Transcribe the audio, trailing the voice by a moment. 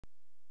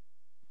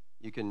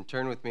You can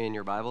turn with me in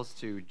your Bibles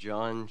to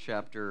John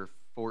chapter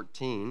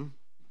 14.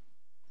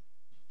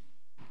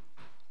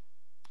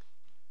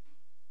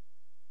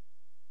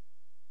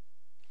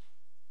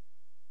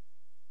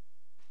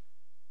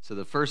 So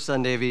the first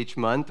Sunday of each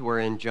month, we're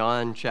in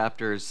John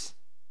chapters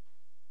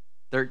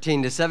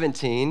 13 to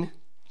 17,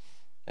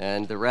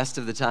 and the rest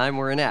of the time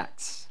we're in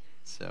Acts.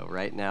 So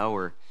right now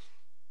we're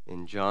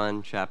in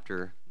John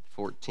chapter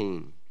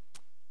 14.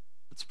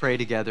 Let's pray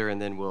together, and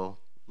then we'll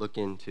look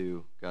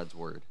into God's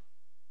Word.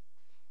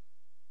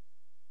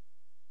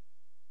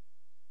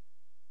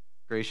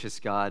 Gracious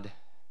God,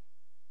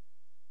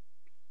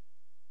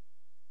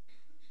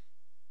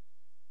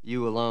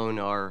 you alone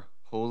are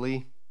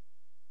holy.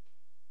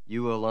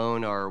 You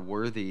alone are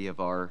worthy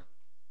of our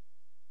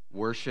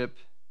worship.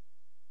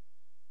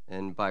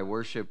 And by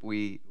worship,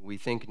 we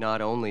think not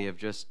only of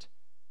just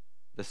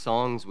the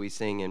songs we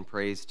sing in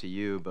praise to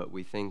you, but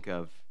we think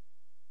of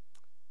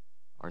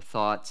our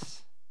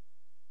thoughts,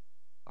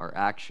 our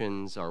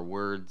actions, our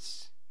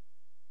words,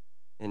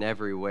 in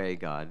every way,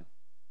 God,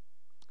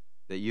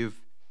 that you've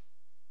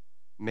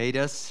made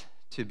us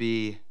to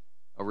be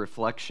a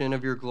reflection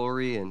of your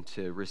glory and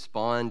to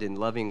respond in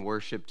loving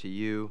worship to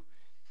you.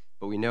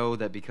 But we know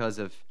that because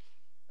of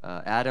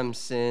Adam's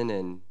sin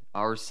and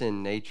our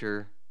sin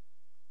nature,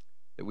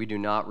 that we do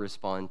not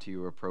respond to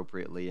you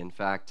appropriately. In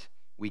fact,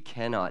 we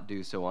cannot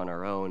do so on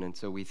our own. And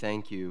so we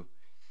thank you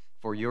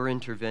for your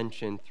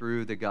intervention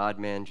through the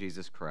God-man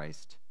Jesus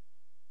Christ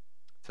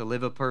to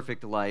live a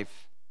perfect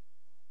life,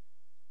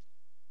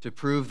 to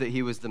prove that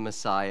he was the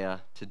Messiah,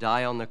 to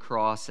die on the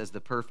cross as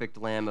the perfect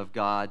Lamb of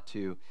God,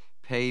 to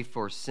pay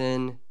for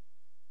sin,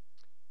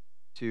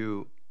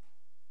 to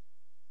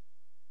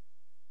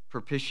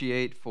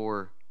propitiate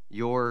for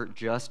your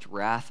just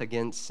wrath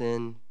against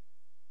sin,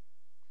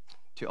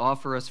 to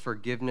offer us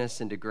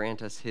forgiveness and to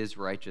grant us his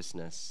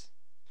righteousness.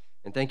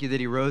 And thank you that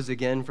he rose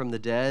again from the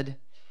dead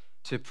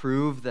to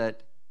prove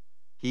that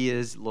he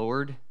is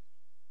Lord,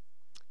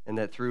 and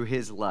that through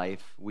his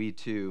life we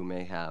too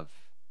may have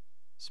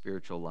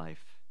spiritual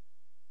life.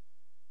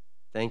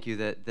 Thank you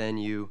that then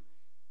you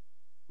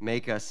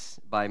make us,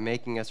 by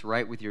making us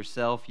right with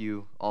yourself,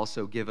 you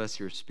also give us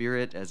your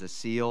Spirit as a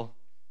seal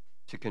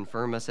to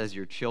confirm us as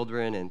your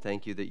children, and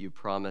thank you that you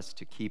promise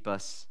to keep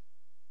us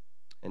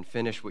and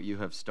finish what you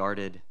have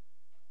started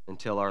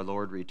until our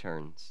Lord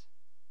returns.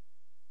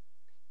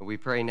 But we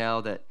pray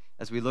now that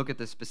as we look at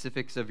the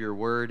specifics of your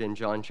word in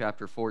John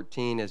chapter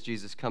 14, as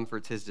Jesus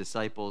comforts his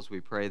disciples,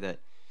 we pray that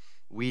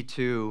we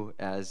too,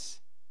 as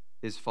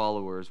his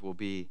followers, will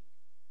be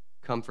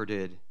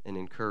comforted and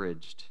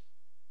encouraged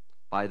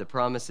by the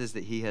promises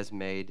that he has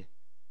made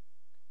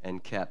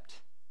and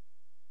kept,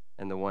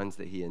 and the ones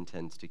that he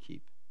intends to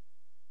keep.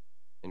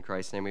 In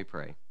Christ's name we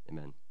pray.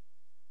 Amen.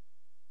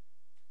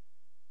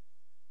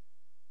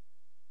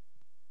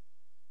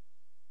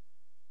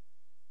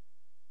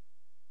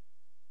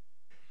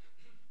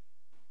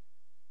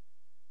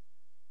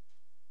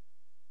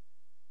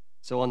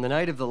 So on the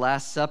night of the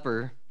Last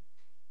Supper,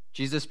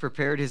 Jesus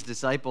prepared his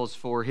disciples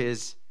for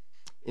his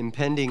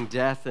impending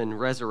death and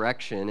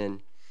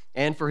resurrection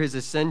and for his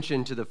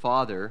ascension to the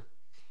Father,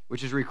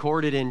 which is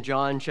recorded in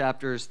John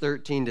chapters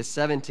 13 to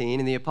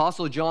 17. And the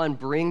Apostle John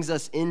brings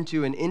us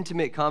into an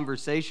intimate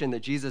conversation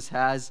that Jesus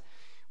has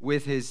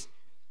with his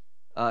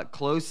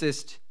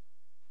closest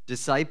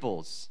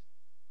disciples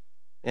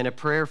and a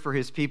prayer for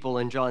his people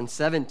in John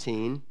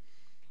 17.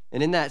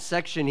 And in that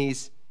section,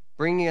 he's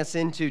bringing us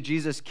into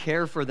Jesus'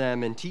 care for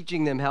them and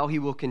teaching them how he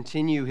will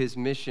continue his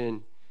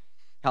mission,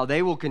 how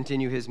they will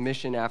continue his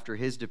mission after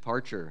his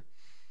departure.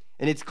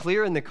 And it's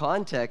clear in the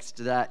context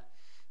that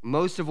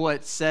most of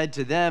what's said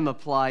to them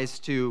applies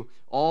to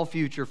all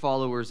future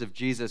followers of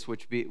Jesus,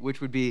 which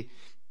would be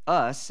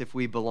us if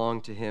we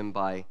belong to him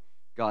by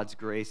God's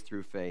grace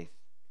through faith.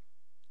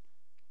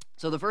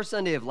 So the first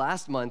Sunday of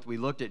last month, we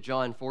looked at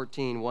John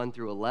 14, 1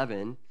 through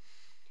 11,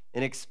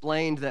 and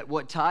explained that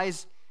what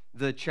ties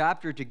the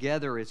chapter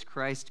together is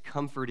Christ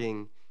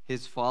comforting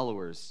his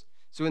followers.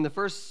 So in the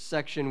first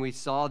section, we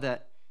saw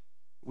that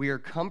we are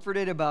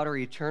comforted about our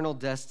eternal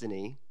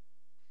destiny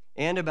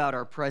and about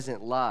our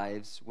present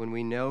lives when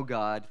we know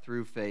God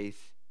through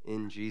faith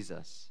in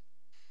Jesus.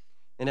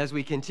 And as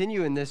we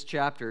continue in this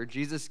chapter,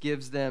 Jesus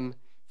gives them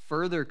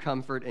further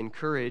comfort and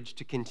courage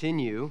to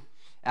continue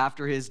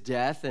after his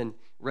death and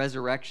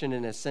resurrection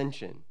and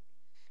ascension.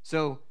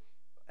 So,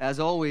 as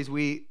always,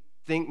 we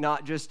think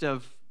not just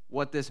of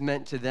what this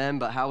meant to them,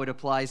 but how it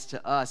applies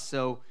to us.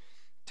 So,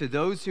 to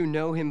those who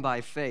know him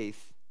by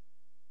faith,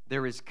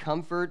 there is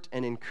comfort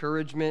and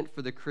encouragement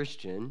for the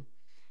Christian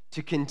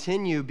to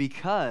continue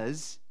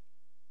because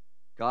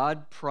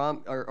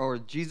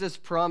Jesus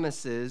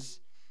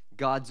promises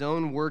God's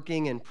own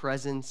working and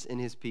presence in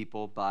his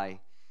people by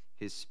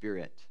his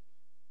Spirit.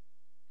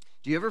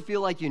 Do you ever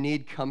feel like you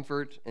need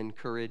comfort and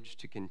courage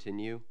to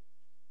continue?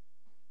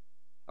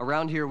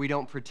 Around here, we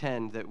don't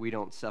pretend that we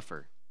don't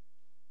suffer.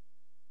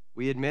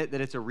 We admit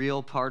that it's a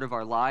real part of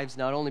our lives,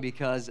 not only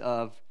because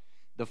of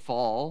the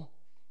fall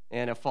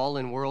and a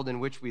fallen world in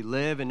which we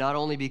live, and not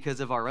only because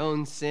of our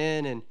own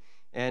sin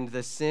and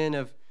the sin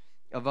of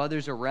of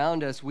others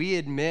around us, we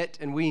admit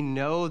and we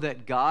know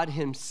that God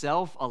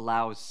himself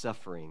allows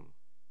suffering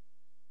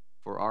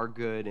for our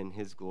good and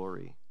his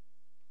glory.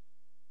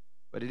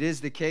 But it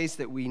is the case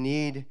that we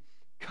need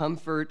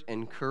comfort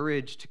and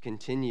courage to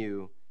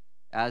continue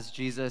as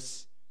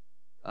Jesus'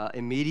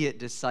 immediate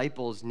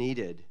disciples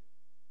needed.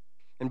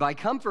 And by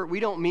comfort, we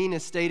don't mean a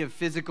state of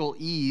physical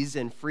ease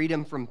and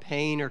freedom from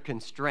pain or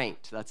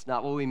constraint. That's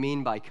not what we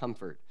mean by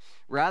comfort.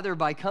 Rather,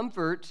 by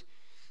comfort,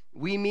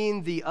 we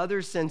mean the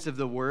other sense of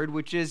the word,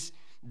 which is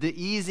the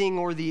easing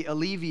or the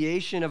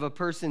alleviation of a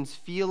person's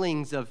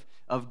feelings of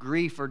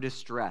grief or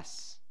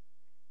distress.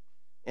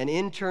 An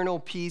internal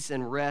peace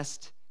and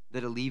rest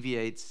that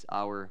alleviates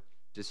our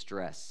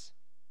distress.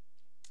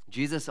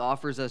 Jesus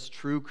offers us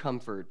true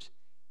comfort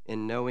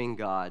in knowing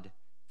God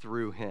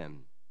through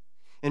him.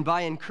 And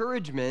by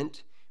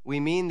encouragement, we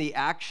mean the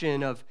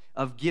action of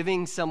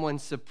giving someone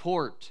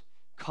support,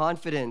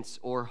 confidence,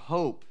 or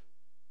hope.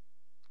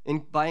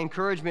 And by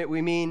encouragement,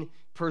 we mean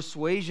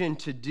persuasion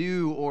to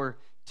do or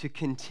to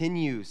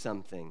continue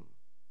something.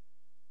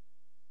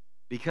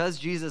 Because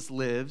Jesus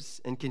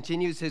lives and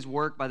continues his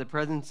work by the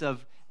presence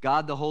of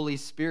God the Holy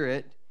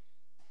Spirit,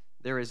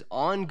 there is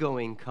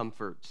ongoing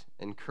comfort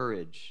and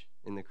courage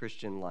in the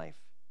Christian life.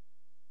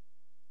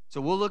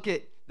 So we'll look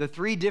at the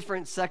three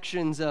different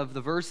sections of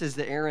the verses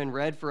that Aaron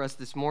read for us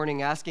this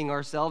morning, asking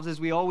ourselves, as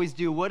we always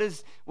do, what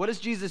does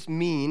Jesus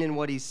mean in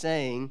what he's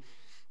saying?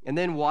 And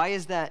then why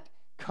is that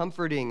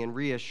comforting and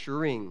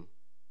reassuring?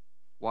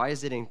 Why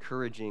is it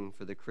encouraging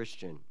for the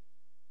Christian?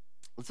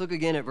 Let's look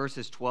again at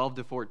verses 12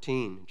 to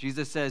 14.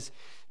 Jesus says,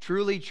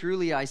 "Truly,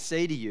 truly, I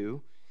say to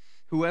you,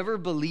 whoever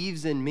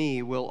believes in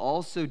me will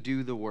also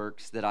do the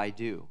works that I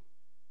do.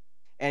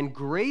 And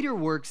greater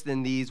works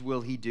than these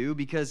will he do,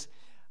 because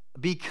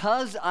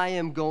I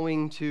am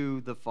going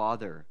to the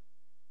Father.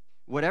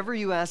 Whatever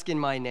you ask in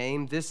my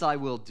name, this I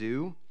will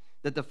do,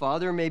 that the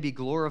Father may be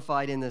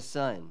glorified in the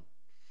Son.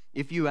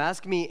 If you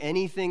ask me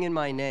anything in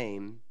my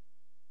name,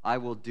 I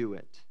will do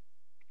it."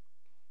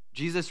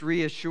 Jesus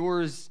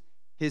reassures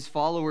his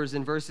followers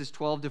in verses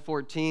 12 to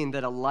 14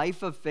 that a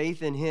life of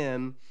faith in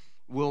him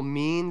will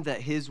mean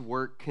that his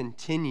work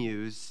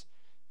continues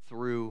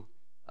through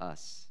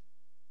us.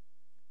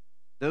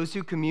 Those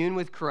who commune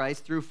with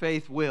Christ through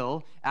faith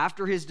will,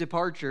 after his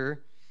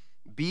departure,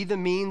 be the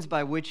means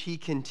by which he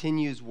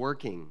continues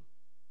working.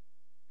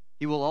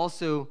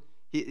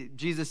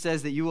 Jesus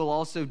says that you will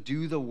also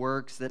do the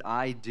works that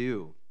I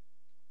do.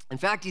 In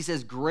fact, he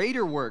says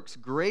greater works,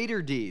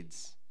 greater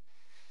deeds.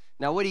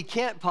 Now, what he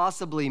can't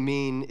possibly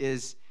mean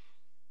is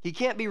he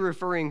can't be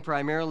referring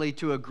primarily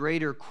to a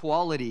greater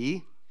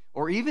quality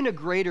or even a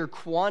greater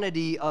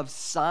quantity of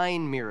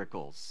sign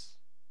miracles.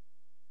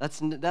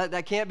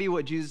 That can't be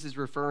what Jesus is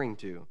referring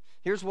to.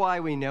 Here's why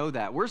we know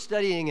that. We're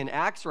studying in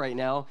Acts right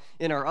now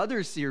in our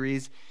other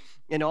series,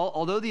 and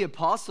although the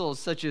apostles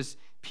such as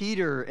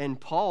Peter and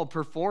Paul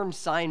performed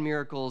sign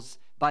miracles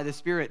by the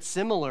Spirit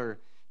similar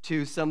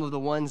to some of the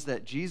ones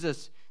that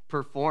Jesus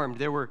performed,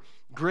 there were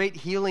great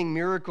healing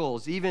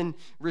miracles, even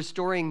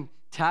restoring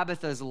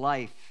Tabitha's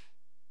life.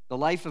 The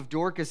life of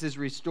Dorcas is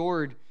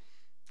restored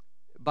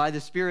by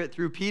the Spirit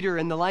through Peter,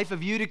 and the life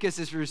of Eutychus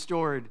is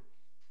restored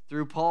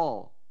through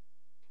Paul.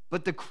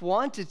 But the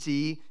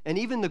quantity and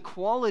even the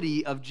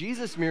quality of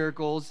Jesus'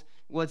 miracles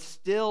was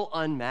still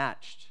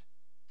unmatched.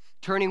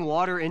 Turning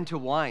water into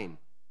wine.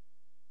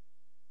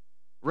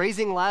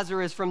 Raising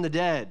Lazarus from the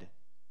dead.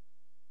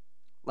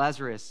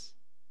 Lazarus,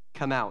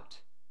 come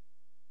out.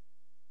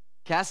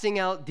 Casting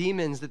out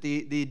demons that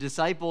the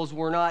disciples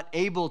were not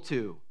able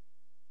to.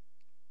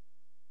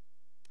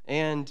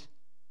 And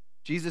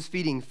Jesus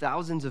feeding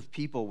thousands of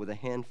people with a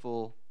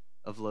handful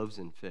of loaves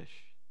and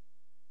fish.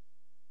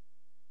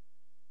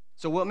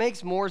 So what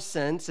makes more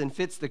sense and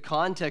fits the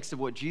context of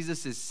what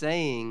Jesus is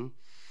saying,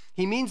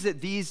 he means that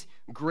these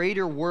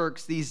greater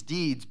works, these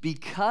deeds,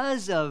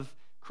 because of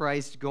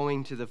Christ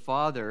going to the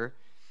Father,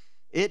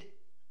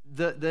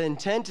 the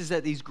intent is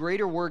that these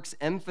greater works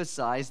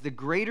emphasize the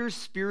greater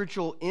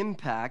spiritual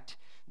impact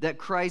that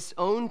Christ's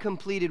own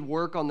completed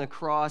work on the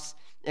cross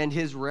and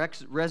his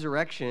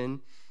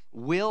resurrection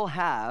will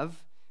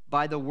have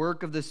by the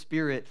work of the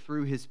Spirit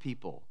through his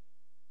people.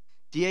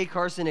 D.A.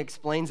 Carson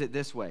explains it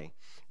this way.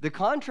 The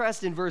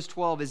contrast in verse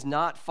 12 is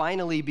not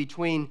finally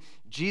between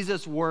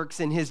Jesus' works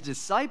and his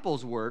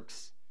disciples'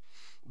 works,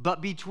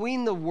 but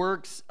between the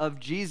works of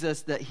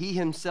Jesus that he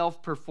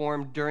himself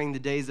performed during the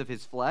days of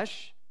his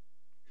flesh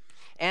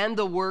and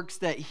the works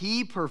that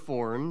he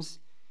performs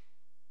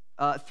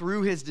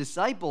through his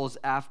disciples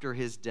after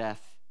his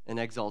death and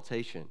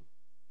exaltation.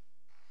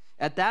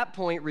 At that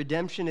point,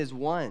 redemption is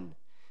won.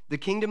 The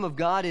kingdom of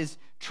God is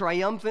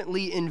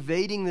triumphantly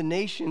invading the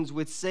nations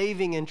with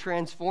saving and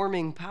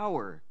transforming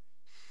power.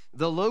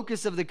 The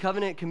locus of the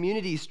covenant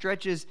community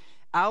stretches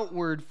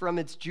outward from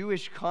its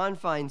Jewish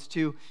confines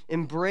to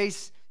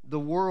embrace the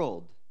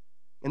world.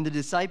 And the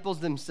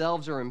disciples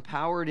themselves are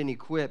empowered and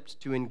equipped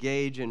to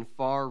engage in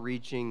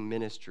far-reaching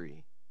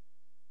ministry.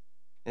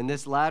 And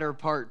this latter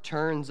part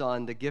turns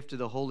on the gift of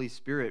the Holy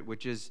Spirit,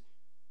 which is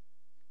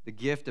the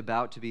gift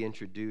about to be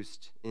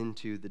introduced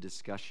into the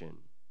discussion.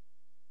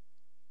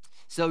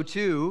 So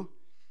too,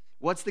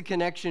 what's the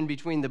connection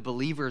between the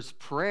believer's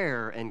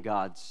prayer and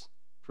God's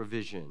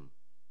provision?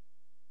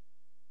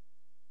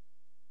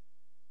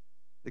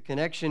 The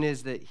connection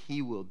is that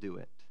he will do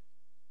it.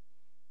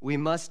 We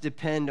must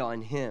depend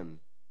on him.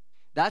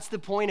 That's the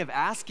point of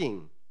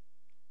asking,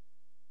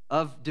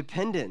 of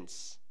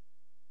dependence.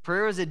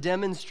 Prayer is a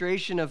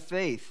demonstration of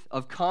faith,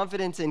 of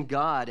confidence in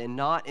God and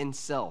not in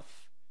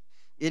self.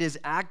 It is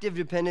active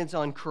dependence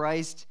on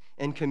Christ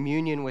and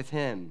communion with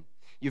him.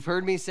 You've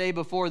heard me say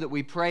before that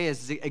we pray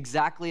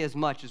exactly as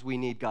much as we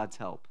need God's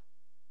help.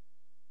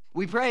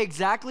 We pray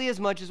exactly as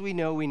much as we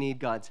know we need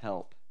God's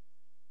help.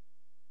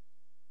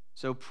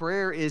 So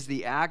prayer is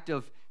the act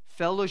of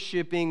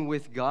fellowshipping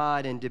with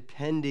God and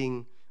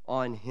depending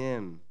on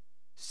him,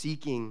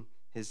 seeking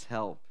his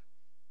help.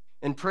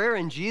 And prayer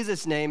in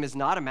Jesus' name is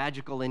not a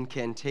magical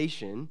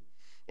incantation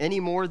any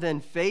more than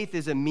faith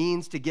is a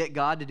means to get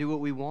God to do what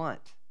we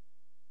want.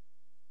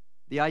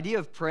 The idea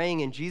of praying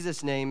in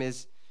Jesus' name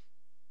is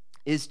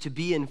to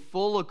be in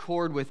full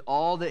accord with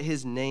all that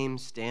his name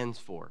stands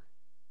for.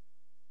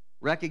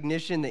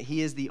 Recognition that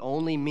he is the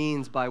only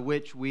means by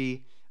which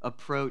we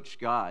approach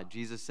God.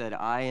 Jesus said,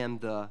 I am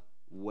the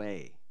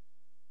way.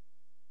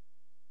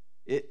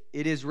 It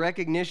is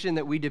recognition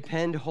that we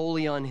depend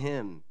wholly on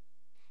him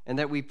and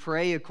that we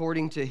pray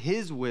according to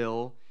his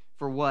will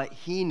for what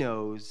he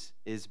knows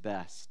is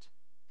best.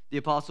 The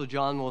Apostle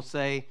John will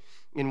say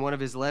in one of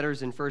his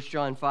letters in 1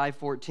 John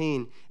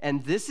 5:14,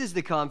 and this is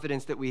the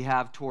confidence that we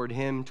have toward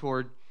him,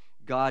 toward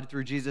God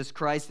through Jesus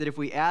Christ, that if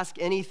we ask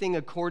anything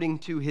according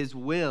to his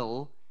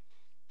will,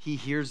 he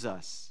hears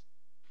us.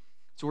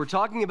 So we're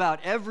talking about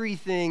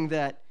everything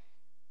that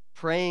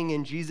praying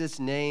in Jesus'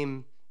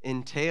 name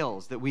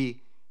entails, that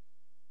we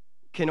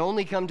can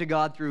only come to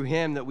God through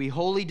him, that we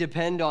wholly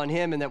depend on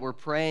him, and that we're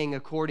praying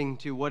according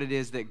to what it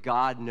is that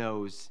God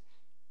knows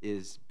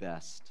is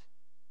best.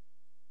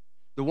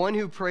 The one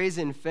who prays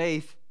in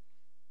faith,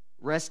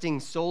 resting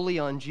solely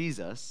on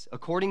Jesus,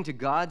 according to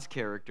God's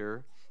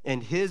character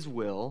and his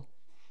will,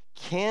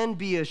 can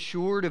be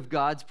assured of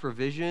God's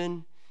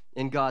provision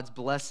and God's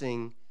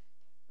blessing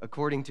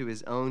according to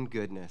his own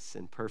goodness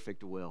and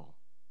perfect will.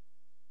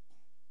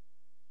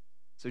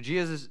 So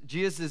Jesus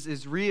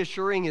is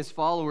reassuring his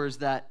followers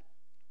that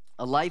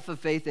a life of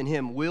faith in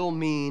him will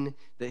mean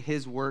that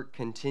his work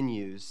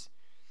continues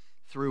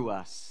through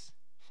us.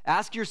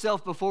 Ask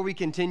yourself before we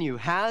continue,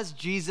 has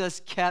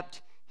Jesus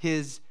kept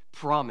his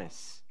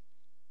promise?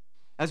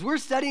 As we're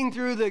studying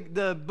through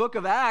the book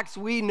of Acts,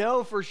 we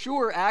know for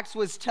sure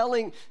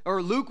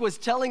Luke was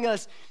telling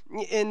us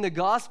in the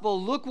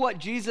gospel, look what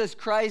Jesus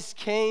Christ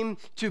came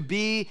to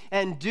be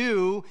and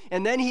do.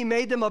 And then he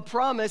made them a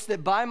promise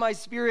that by my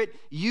Spirit,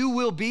 you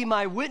will be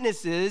my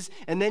witnesses.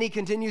 And then he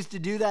continues to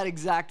do that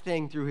exact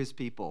thing through his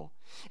people.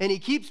 And he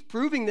keeps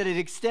proving that it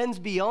extends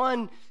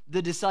beyond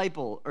the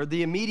disciple or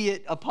the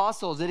immediate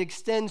apostles. It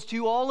extends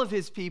to all of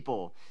his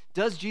people.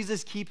 Does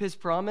Jesus keep his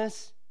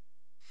promise?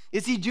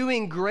 Is he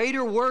doing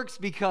greater works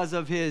because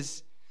of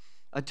his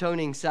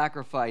atoning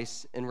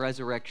sacrifice and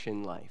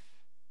resurrection life?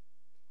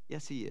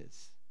 Yes, he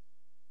is.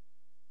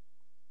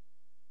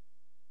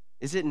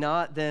 Is it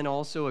not then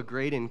also a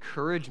great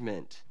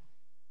encouragement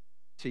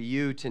to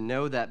you to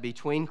know that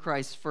between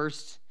Christ's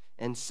first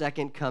and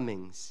second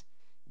comings,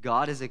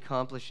 God is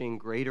accomplishing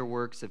greater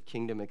works of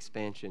kingdom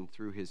expansion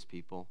through his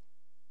people?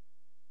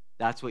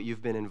 That's what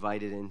you've been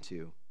invited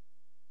into.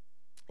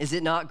 Is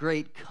it not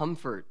great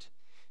comfort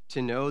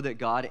to know that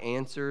God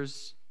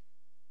answers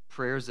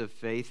prayers of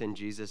faith in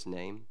Jesus'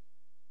 name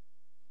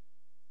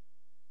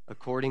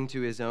according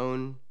to his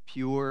own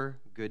pure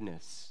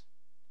goodness,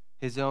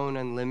 his own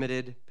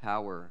unlimited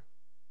power,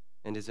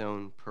 and his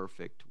own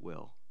perfect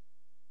will?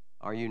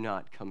 Are you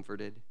not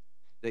comforted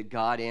that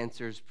God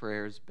answers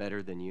prayers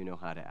better than you know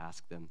how to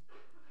ask them?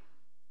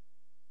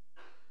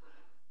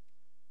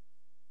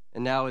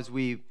 And now as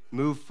we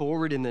move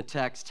forward in the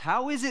text,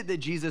 how is it that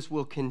Jesus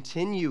will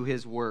continue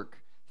his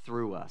work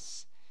through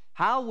us?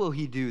 How will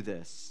he do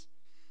this?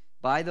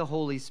 By the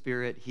Holy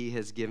Spirit he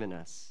has given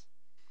us.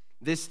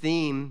 This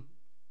theme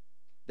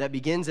that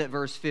begins at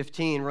verse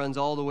 15 runs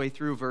all the way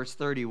through verse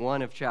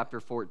 31 of chapter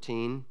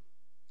 14,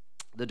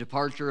 the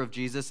departure of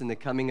Jesus and the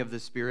coming of the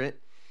Spirit.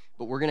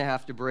 But we're going to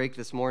have to break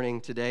this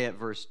morning today at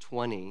verse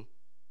 20.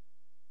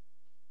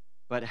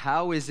 But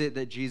how is it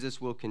that Jesus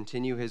will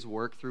continue his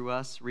work through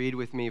us? Read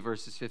with me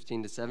verses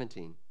 15 to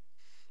 17.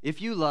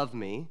 If you love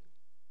me,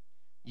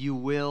 you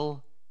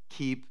will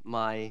keep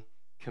my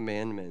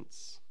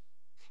commandments.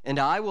 And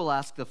I will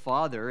ask the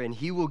Father, and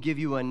he will give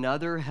you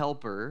another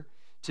helper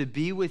to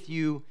be with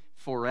you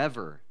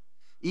forever,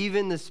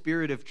 even the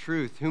Spirit of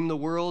truth, whom the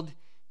world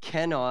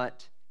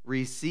cannot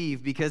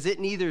receive, because it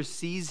neither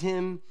sees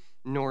him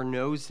nor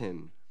knows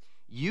him.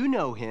 You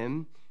know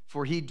him,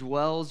 for he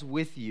dwells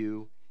with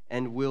you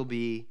and will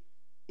be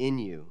in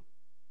you.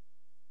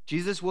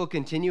 Jesus will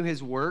continue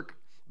his work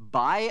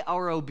by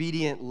our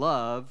obedient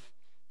love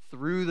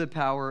through the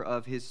power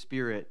of his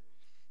Spirit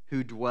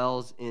who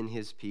dwells in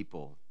his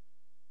people.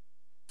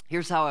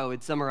 Here's how I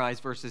would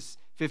summarize verses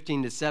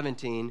 15 to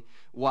 17.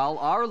 While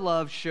our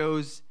love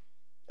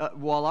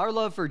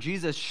for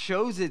Jesus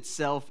shows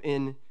itself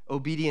in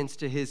obedience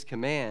to his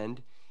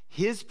command,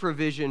 his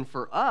provision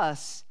for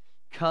us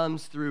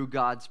comes through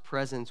God's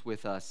presence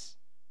with us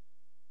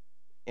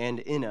and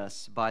in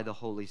us by the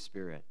Holy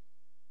Spirit.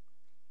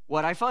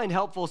 What I find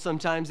helpful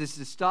sometimes is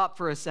to stop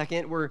for a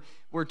second.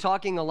 We're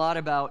talking a lot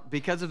about,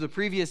 because of the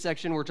previous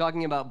section, we're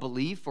talking about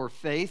belief or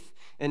faith,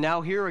 and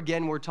now here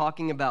again we're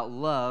talking about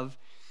love.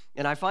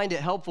 And I find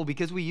it helpful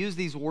because we use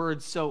these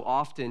words so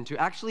often to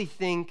actually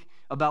think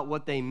about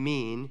what they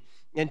mean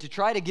and to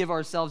try to give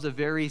ourselves a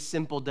very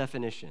simple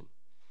definition.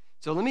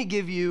 So let me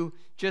give you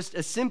just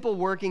a simple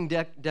working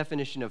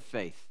definition of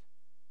faith.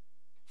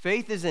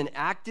 Faith is an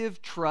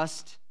active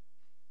trust,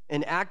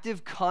 an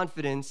active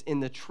confidence in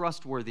the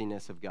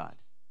trustworthiness of God.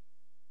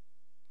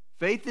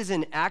 Faith is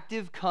an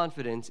active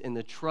confidence in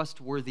the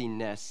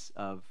trustworthiness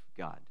of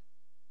God.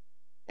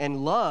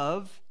 And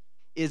love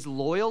is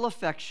loyal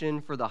affection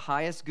for the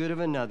highest good of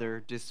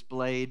another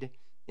displayed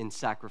in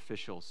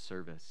sacrificial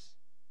service.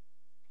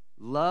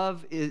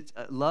 Love is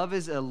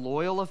a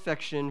loyal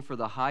affection for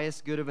the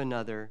highest good of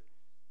another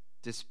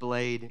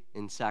displayed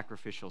in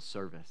sacrificial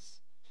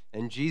service.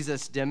 And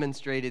Jesus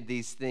demonstrated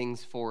these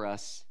things for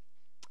us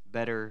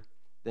better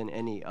than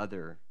any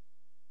other.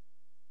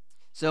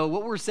 So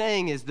what we're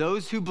saying is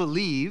those who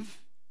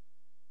believe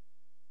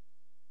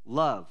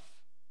love.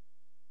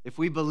 If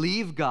we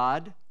believe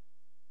God,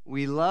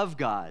 we love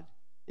God.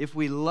 If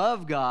we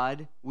love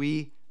God,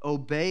 we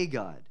obey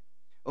God.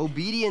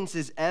 Obedience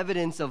is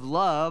evidence of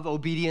love,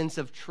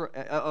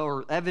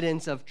 or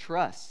evidence of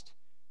trust.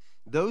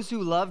 Those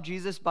who love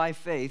Jesus by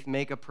faith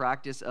make a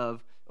practice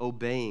of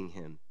obeying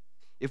him.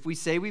 If we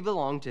say we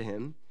belong to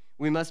him,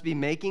 we must be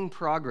making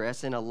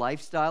progress in a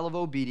lifestyle of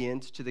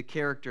obedience to the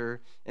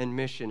character and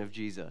mission of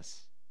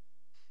Jesus.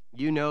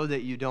 You know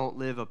that you don't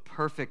live a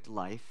perfect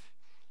life,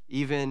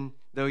 even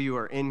though you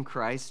are in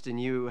Christ and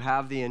you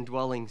have the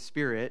indwelling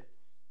Spirit.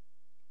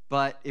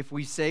 But if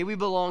we say we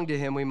belong to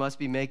him, we must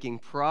be making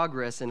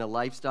progress in a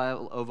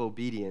lifestyle of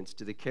obedience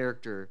to the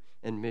character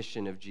and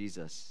mission of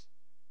Jesus.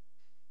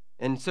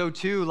 And so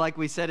too, like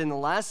we said in the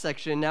last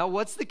section, now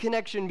what's the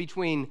connection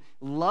between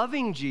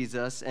loving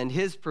Jesus and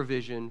his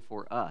provision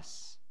for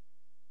us?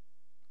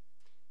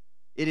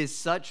 It is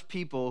such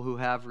people who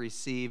have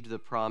received the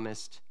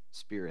promised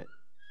Spirit.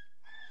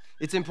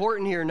 It's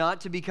important here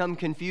not to become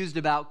confused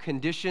about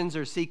conditions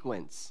or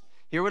sequence.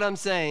 Hear what I'm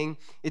saying?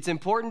 It's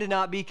important to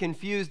not be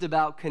confused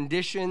about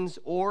conditions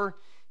or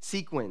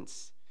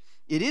sequence.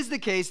 It is the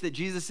case that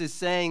Jesus is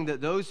saying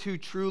that those who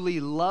truly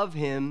love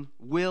him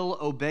will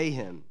obey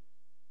him.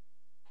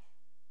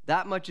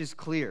 That much is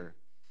clear.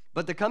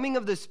 But the coming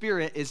of the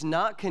Spirit is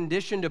not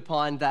conditioned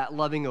upon that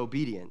loving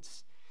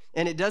obedience.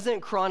 And it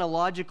doesn't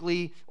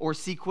chronologically or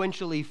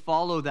sequentially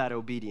follow that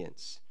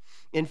obedience.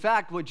 In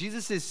fact, what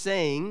Jesus is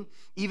saying,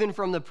 even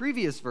from the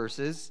previous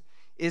verses,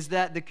 is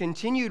that the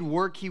continued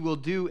work he will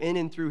do in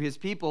and through his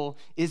people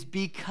is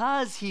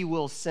because he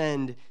will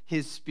send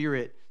his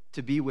Spirit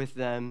to be with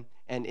them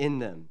and in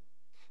them.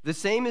 The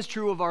same is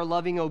true of our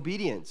loving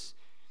obedience.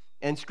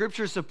 And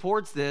Scripture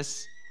supports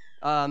this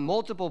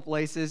multiple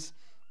places.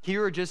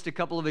 Here are just a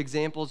couple of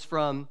examples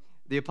from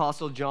the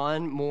Apostle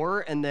John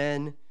more and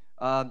then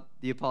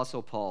the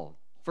Apostle Paul.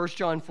 1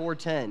 John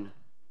 4:10,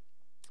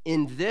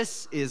 "In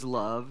this is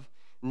love,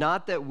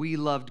 not that we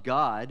loved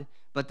God,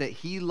 but that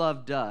he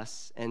loved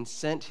us and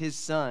sent his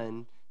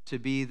Son to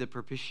be the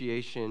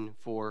propitiation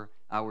for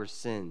our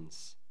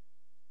sins."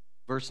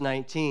 Verse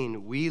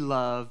 19, "We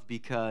love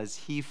because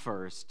he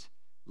first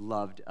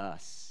loved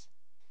us."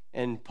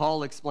 And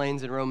Paul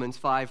explains in Romans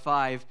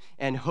 5:5,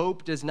 "And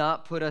hope does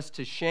not put us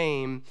to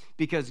shame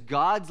because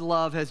God's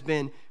love has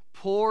been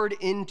poured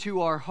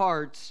into our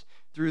hearts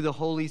through the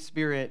Holy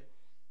Spirit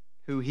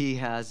who he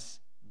has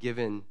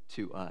given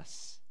to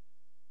us."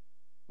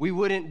 We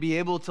wouldn't be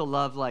able to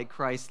love like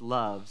Christ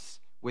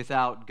loves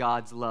without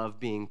God's love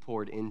being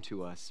poured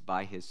into us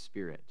by his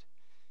Spirit.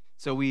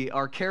 So we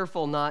are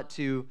careful not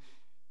to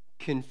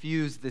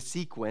confuse the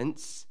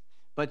sequence,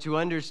 but to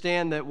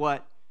understand that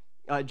what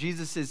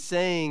Jesus is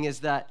saying is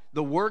that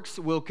the works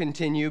will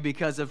continue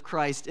because of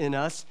Christ in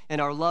us,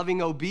 and our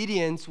loving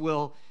obedience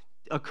will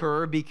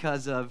occur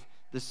because of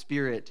the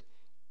Spirit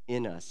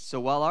in us. So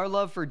while our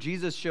love for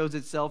Jesus shows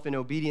itself in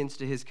obedience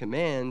to his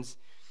commands,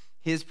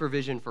 his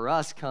provision for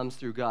us comes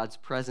through God's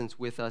presence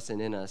with us and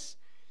in us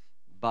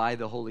by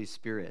the Holy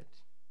Spirit.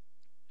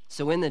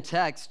 So in the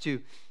text,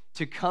 to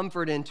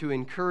comfort and to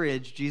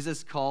encourage,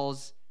 Jesus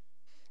calls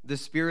the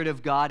Spirit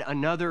of God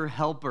another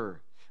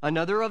helper,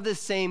 another of the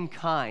same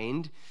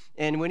kind.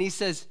 And when he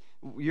says,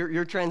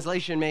 your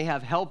translation may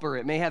have helper,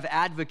 it may have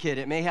advocate,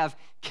 it may have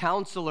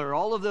counselor,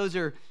 all of those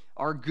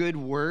are good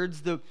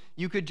words.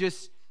 You could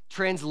just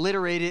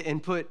transliterate it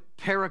and put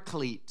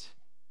paraclete.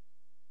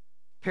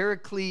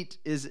 Paraclete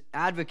is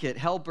advocate,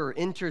 helper,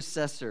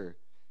 intercessor.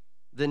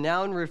 The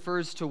noun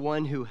refers to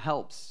one who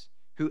helps,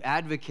 who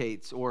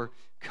advocates or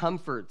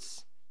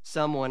comforts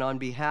someone on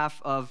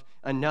behalf of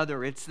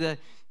another. It's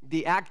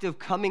the act of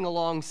coming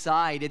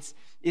alongside.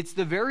 It's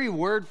the very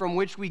word from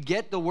which we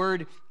get the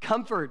word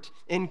comfort,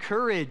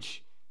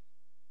 encourage,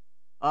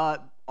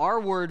 our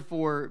word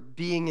for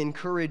being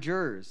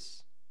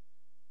encouragers.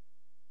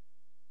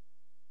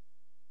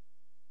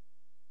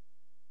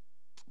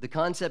 The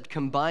concept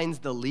combines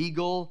the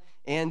legal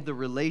and the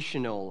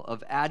relational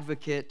of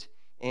advocate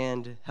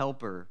and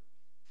helper.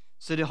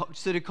 So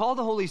to call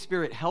the Holy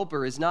Spirit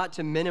helper is not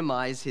to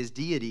minimize his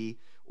deity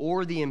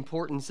or the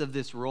importance of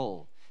this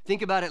role.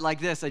 Think about it like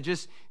this. I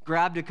just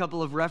grabbed a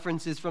couple of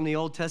references from the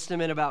Old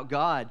Testament about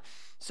God.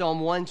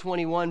 Psalm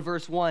 121,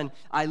 verse 1,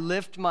 I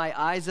lift my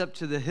eyes up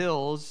to the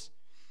hills.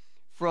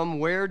 From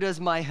where does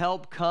my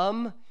help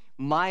come?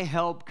 My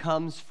help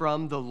comes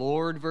from the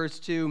Lord, verse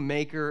 2,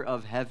 maker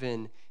of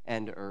heaven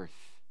and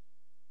earth.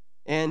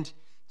 And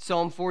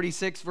Psalm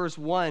 46, verse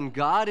 1,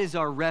 God is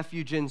our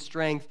refuge and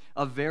strength,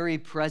 a very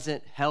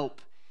present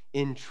help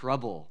in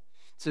trouble.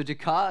 So to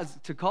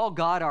call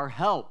God our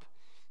help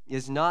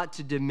is not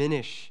to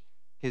diminish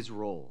his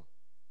role.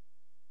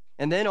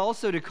 And then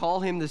also to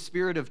call him the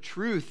Spirit of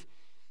truth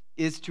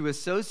is to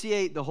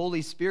associate the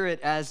Holy Spirit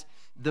as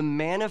the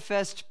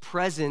manifest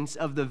presence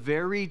of the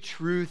very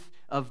truth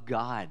of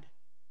God.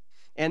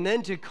 And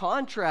then to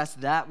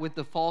contrast that with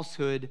the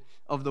falsehood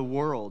of the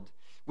world,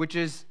 which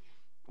is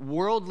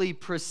worldly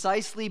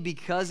precisely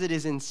because it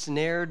is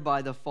ensnared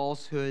by the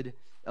falsehood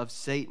of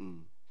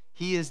Satan.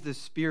 He is the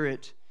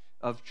Spirit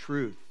of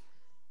truth.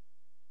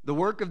 The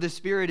work of the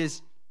Spirit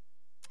is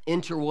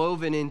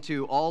interwoven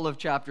into all of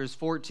chapters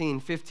 14,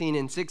 15,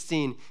 and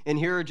 16. And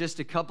here are just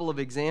a couple of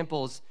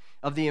examples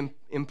of the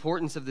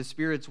importance of the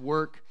Spirit's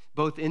work,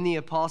 both in the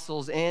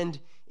apostles and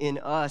in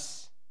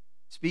us,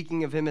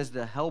 speaking of him as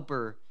the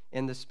helper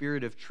and the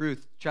Spirit of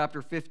truth.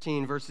 Chapter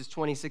 15, verses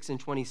 26 and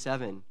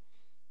 27.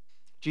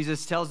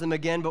 Jesus tells them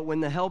again, but when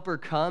the helper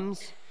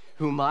comes,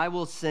 whom I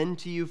will send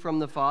to you from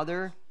the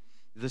Father,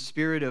 the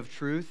Spirit of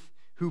truth,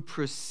 who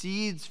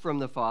proceeds from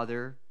the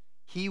Father,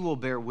 he will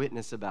bear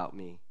witness about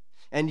me.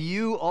 And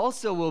you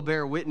also will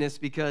bear witness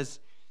because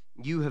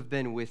you have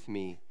been with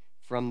me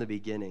from the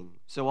beginning.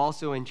 So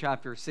also in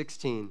chapter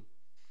 16,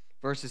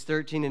 verses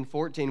 13 and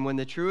 14, when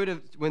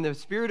the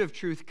Spirit of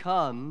truth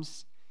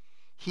comes,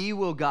 he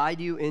will guide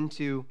you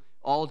into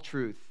all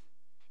truth.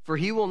 For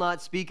he will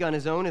not speak on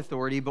his own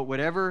authority, but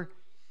whatever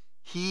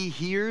he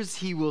hears,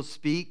 he will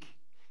speak,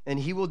 and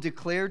he will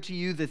declare to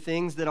you the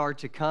things that are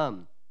to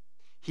come.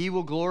 He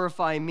will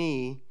glorify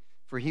me,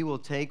 for he will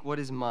take what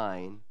is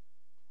mine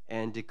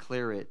and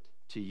declare it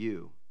to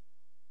you.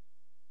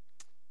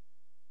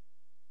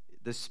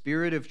 The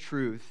Spirit of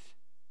truth,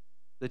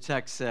 the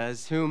text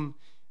says, whom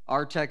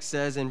our text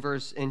says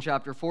in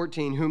chapter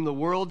 14, whom the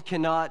world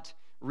cannot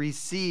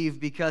receive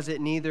because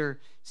it neither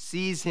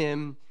sees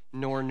him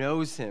nor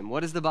knows him.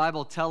 What does the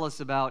Bible tell us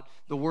about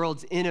the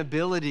world's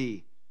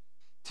inability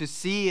to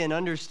see and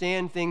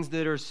understand things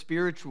that are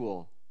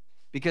spiritual?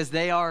 Because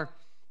they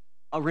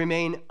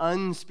remain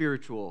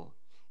unspiritual.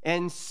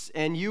 And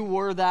you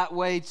were that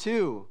way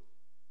too,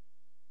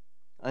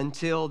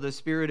 until the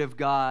Spirit of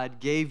God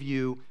gave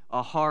you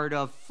a heart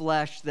of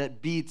flesh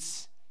that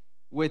beats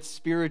with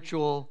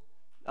spiritual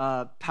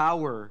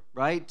power,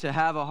 right? To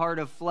have a heart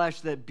of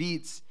flesh that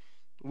beats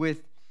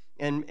with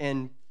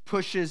and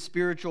pushes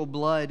spiritual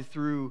blood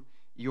through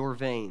your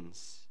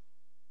veins.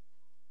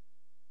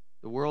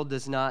 The world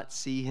does not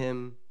see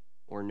him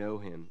or know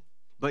him,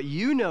 but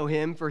you know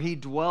him, for he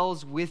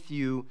dwells with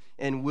you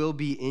and will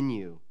be in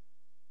you.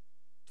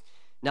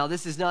 Now,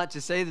 this is not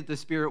to say that the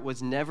Spirit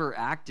was never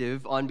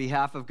active on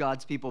behalf of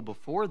God's people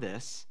before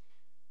this.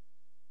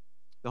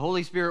 The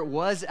Holy Spirit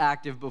was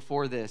active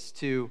before this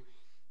to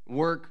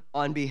work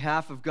on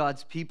behalf of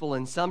God's people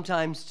and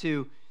sometimes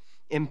to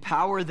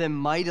empower them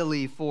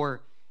mightily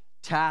for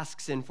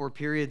tasks and for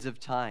periods of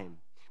time.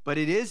 But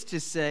it is to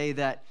say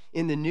that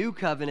in the new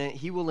covenant,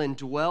 he will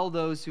indwell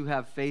those who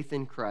have faith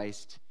in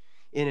Christ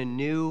in a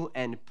new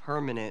and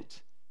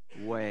permanent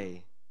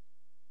way.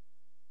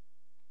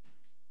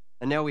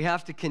 And now we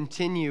have to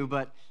continue,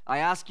 but I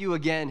ask you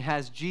again,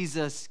 has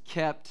Jesus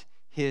kept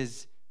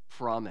his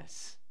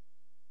promise?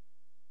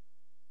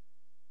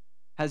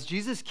 Has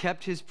Jesus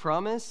kept his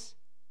promise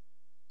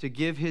to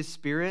give his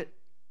Spirit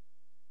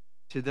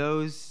to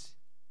those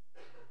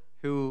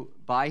who,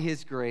 by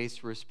his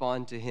grace,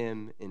 respond to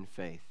him in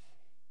faith?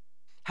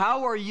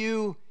 How are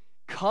you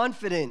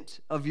confident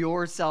of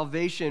your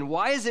salvation?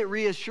 Why is it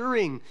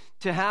reassuring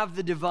to have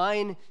the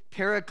divine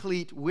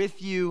Paraclete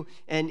with you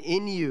and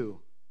in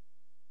you?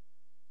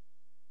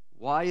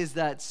 Why is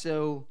that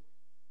so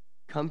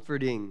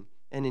comforting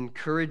and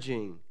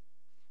encouraging?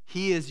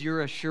 He is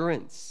your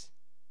assurance.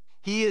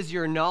 He is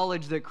your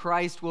knowledge that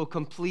Christ will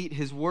complete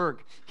his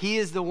work. He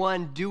is the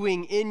one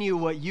doing in you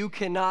what you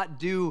cannot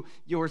do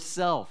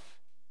yourself.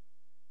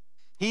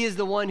 He is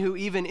the one who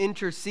even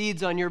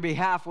intercedes on your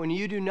behalf when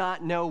you do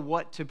not know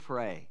what to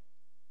pray.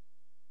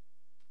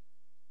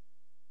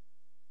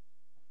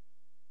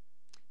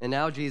 And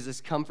now Jesus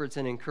comforts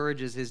and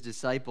encourages his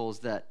disciples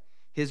that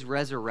his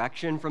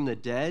resurrection from the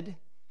dead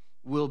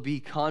will be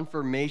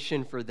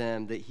confirmation for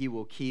them that he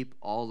will keep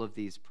all of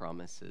these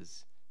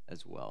promises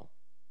as well.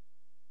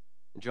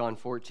 John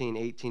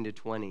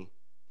 14:18-20.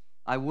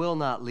 I will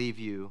not leave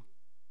you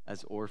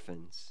as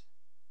orphans.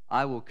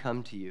 I will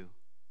come to you.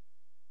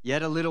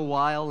 Yet a little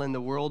while, and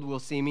the world will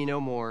see me no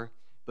more,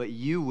 but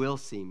you will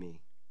see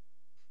me.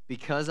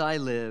 Because I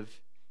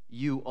live,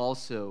 you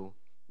also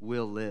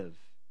will live.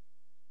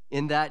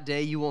 In that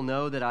day you will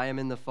know that I am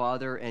in the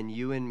Father, and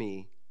you in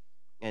me,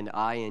 and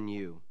I in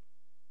you.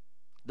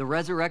 The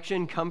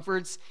resurrection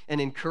comforts and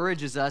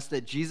encourages us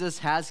that Jesus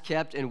has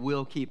kept and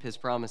will keep his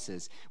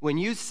promises. When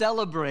you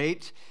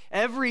celebrate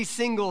every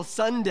single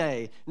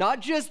Sunday, not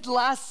just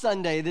last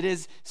Sunday that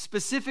is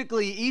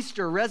specifically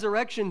Easter,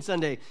 Resurrection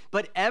Sunday,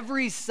 but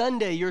every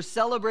Sunday you're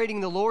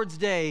celebrating the Lord's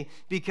Day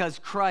because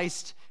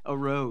Christ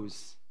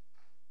arose.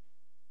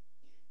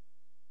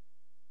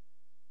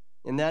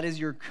 And that is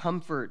your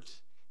comfort,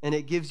 and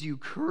it gives you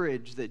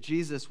courage that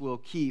Jesus will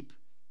keep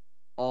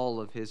all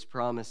of his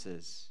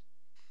promises.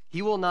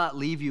 He will not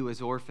leave you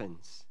as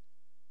orphans.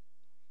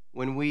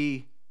 When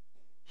we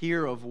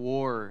hear of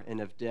war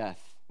and of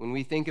death, when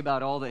we think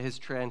about all that has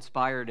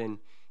transpired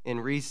in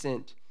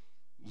recent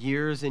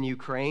years in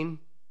Ukraine,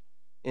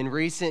 in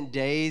recent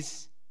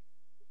days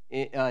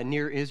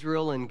near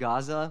Israel and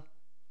Gaza,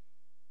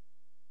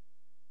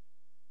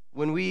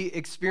 when we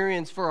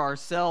experience for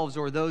ourselves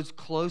or those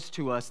close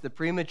to us the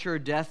premature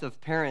death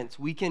of parents,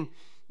 we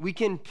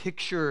can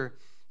picture.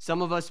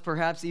 Some of us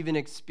perhaps even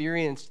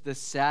experienced the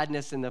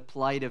sadness and the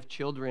plight of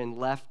children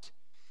left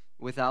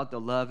without the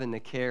love and the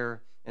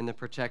care and the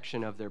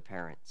protection of their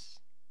parents.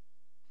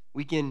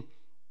 We can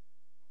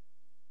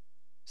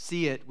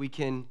see it, we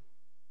can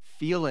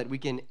feel it, we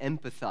can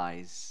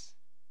empathize.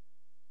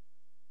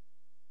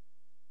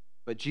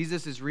 But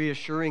Jesus is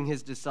reassuring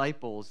his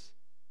disciples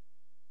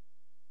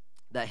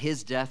that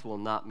his death will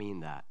not mean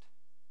that.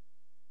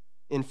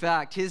 In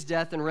fact, his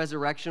death and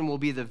resurrection will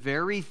be the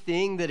very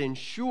thing that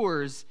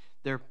ensures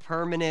their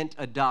permanent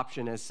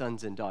adoption as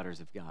sons and daughters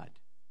of God.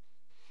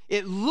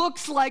 It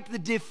looks like the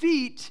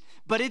defeat,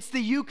 but it's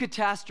the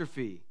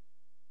eucatastrophe.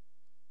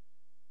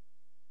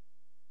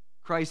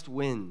 Christ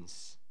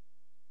wins.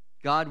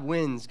 God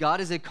wins.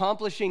 God is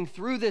accomplishing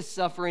through this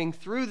suffering,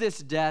 through this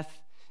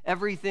death,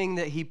 everything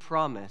that he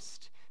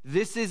promised.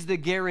 This is the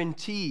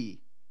guarantee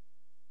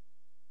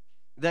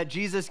that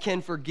Jesus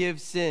can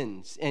forgive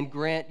sins and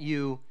grant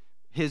you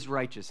his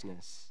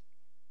righteousness.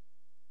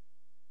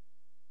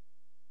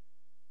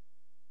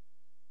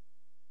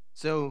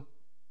 So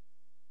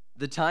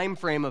the time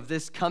frame of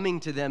this coming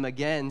to them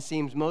again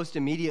seems most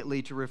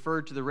immediately to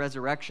refer to the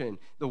resurrection.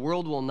 The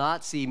world will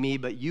not see me,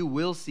 but you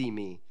will see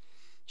me.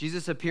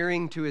 Jesus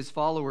appearing to his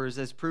followers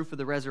as proof of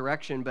the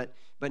resurrection, but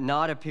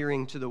not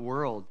appearing to the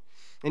world.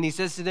 And he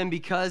says to them,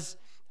 because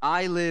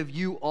I live,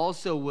 you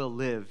also will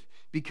live.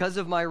 Because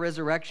of my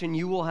resurrection,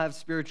 you will have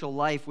spiritual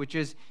life, which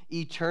is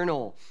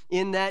eternal.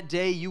 In that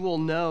day, you will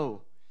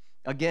know.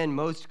 Again,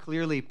 most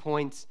clearly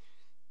points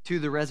to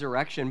the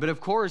resurrection. But of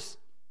course,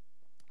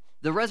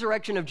 the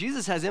resurrection of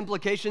Jesus has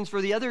implications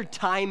for the other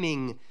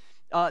timing,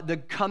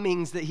 the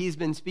comings that he's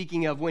been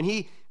speaking of. When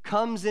he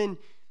comes in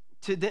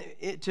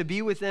to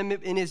be with them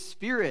in his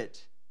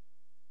spirit,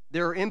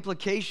 there are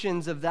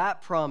implications of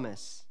that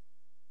promise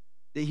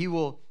that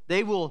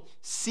they will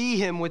see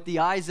him with the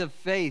eyes of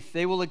faith.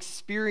 They will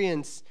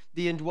experience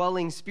the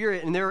indwelling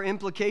spirit, and there are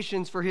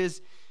implications for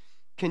his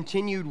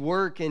continued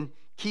work and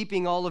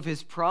keeping all of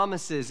his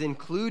promises,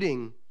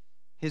 including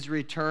his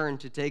return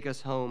to take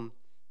us home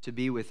to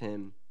be with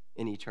him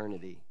in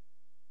eternity.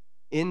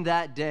 In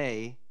that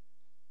day,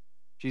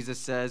 Jesus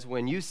says,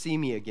 when you see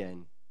me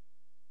again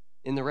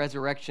in the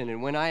resurrection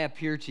and when I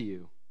appear to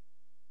you,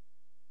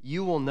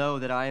 you will know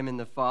that I am in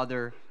the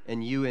Father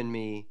and you in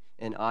me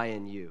and I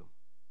in you.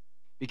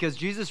 Because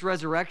Jesus'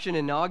 resurrection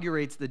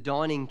inaugurates the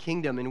dawning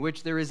kingdom in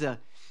which there is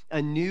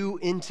a new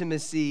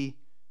intimacy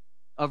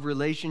of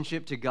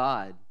relationship to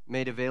God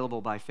made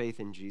available by faith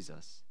in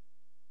Jesus.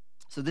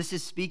 So this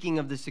is speaking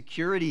of the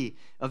security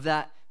of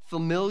that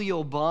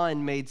familial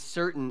bond made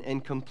certain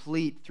and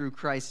complete through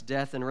Christ's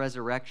death and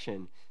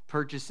resurrection,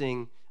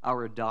 purchasing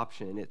our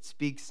adoption. It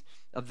speaks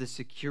of the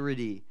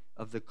security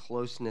of the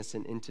closeness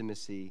and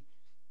intimacy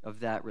of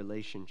that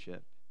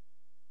relationship.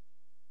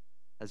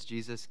 Has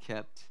Jesus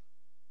kept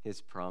his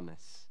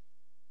promise?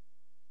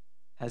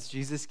 Has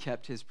Jesus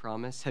kept his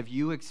promise? Have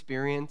you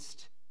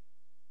experienced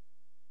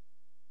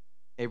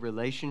a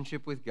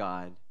relationship with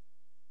God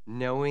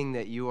knowing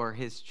that you are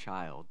his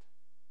child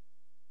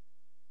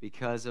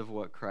because of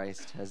what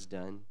Christ has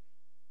done?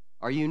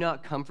 Are you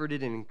not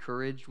comforted and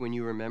encouraged when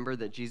you remember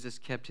that Jesus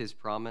kept his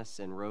promise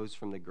and rose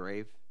from the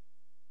grave?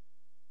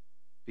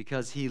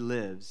 Because he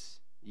lives,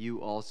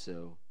 you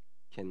also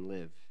can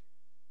live.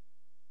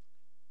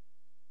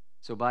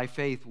 So by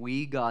faith,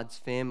 we, God's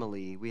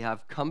family, we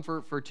have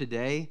comfort for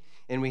today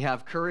and we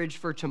have courage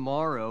for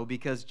tomorrow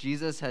because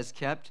Jesus has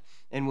kept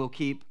and will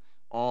keep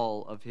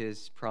all of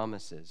his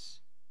promises.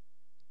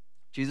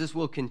 Jesus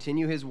will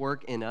continue his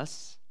work in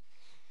us,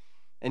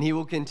 and he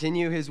will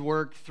continue his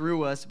work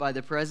through us by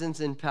the presence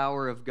and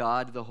power of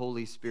God, the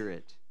Holy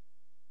Spirit.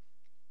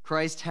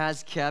 Christ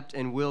has kept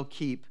and will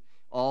keep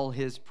all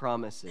his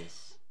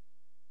promises.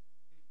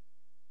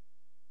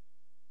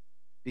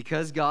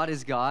 Because God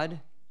is God,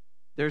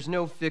 there's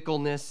no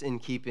fickleness in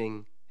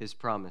keeping his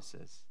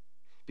promises.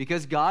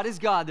 Because God is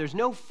God, there's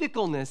no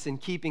fickleness in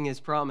keeping his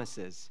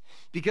promises.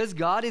 Because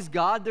God is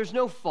God, there's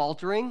no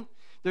faltering,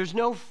 there's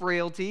no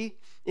frailty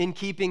in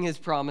keeping his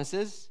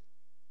promises.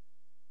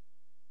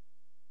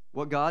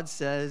 What God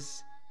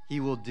says, he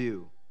will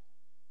do.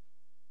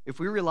 If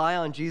we rely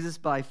on Jesus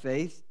by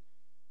faith,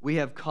 we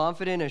have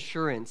confident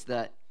assurance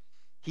that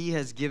he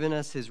has given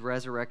us his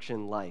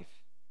resurrection life.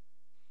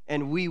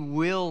 And we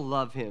will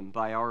love him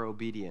by our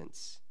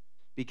obedience,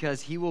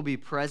 because he will be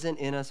present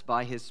in us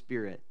by his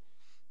Spirit,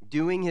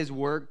 doing his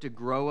work to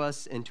grow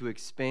us and to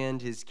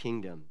expand his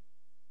kingdom.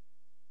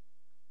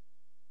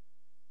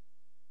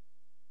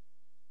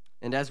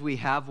 And as we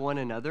have one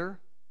another,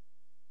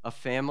 a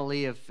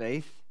family of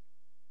faith,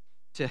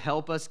 to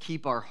help us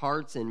keep our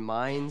hearts and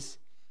minds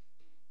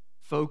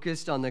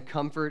focused on the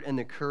comfort and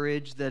the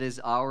courage that is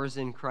ours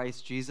in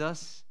Christ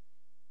Jesus,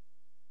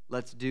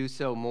 let's do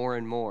so more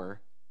and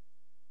more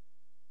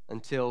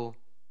until,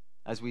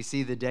 as we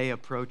see the day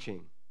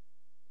approaching,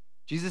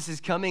 Jesus is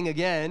coming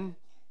again,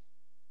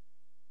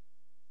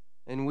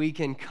 and we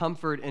can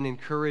comfort and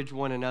encourage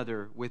one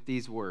another with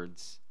these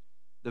words,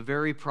 the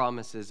very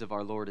promises of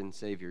our Lord and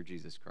Savior,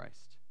 Jesus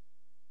Christ.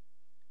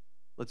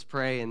 Let's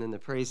pray, and then the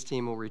praise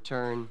team will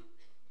return,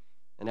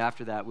 and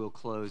after that, we'll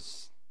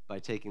close by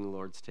taking the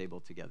Lord's table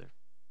together.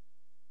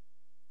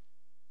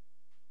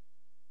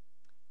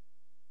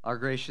 Our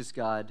gracious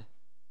God,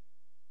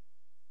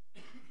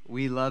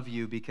 we love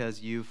you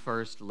because you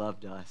first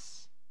loved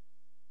us.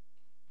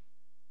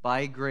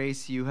 By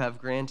grace, you have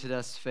granted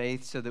us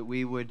faith so that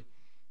we would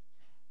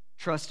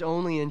trust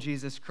only in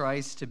Jesus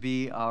Christ to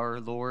be our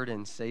Lord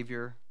and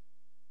Savior.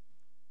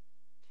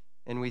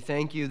 And we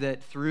thank you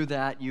that through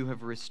that you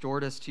have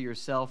restored us to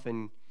yourself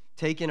and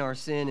taken our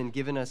sin and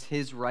given us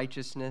his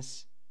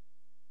righteousness.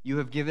 You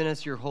have given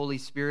us your Holy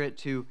Spirit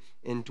to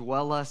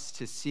indwell us,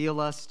 to seal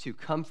us, to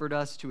comfort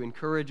us, to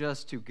encourage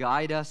us, to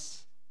guide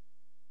us.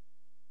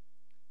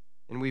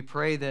 And we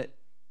pray that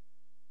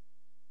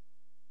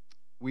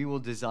we will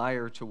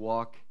desire to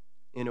walk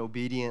in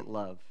obedient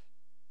love,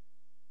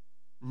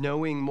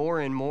 knowing more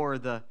and more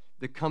the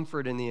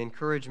comfort and the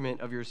encouragement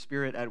of your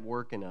Spirit at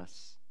work in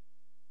us.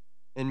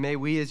 And may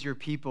we as your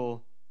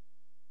people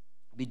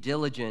be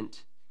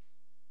diligent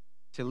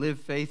to live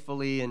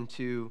faithfully and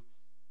to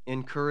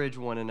encourage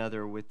one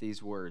another with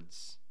these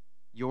words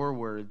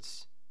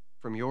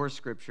from your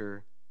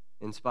Scripture,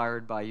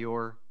 inspired by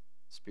your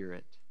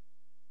Spirit.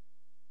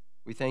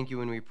 We thank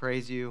you and we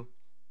praise you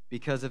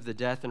because of the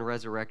death and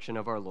resurrection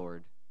of our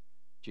Lord,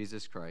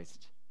 Jesus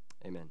Christ.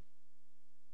 Amen.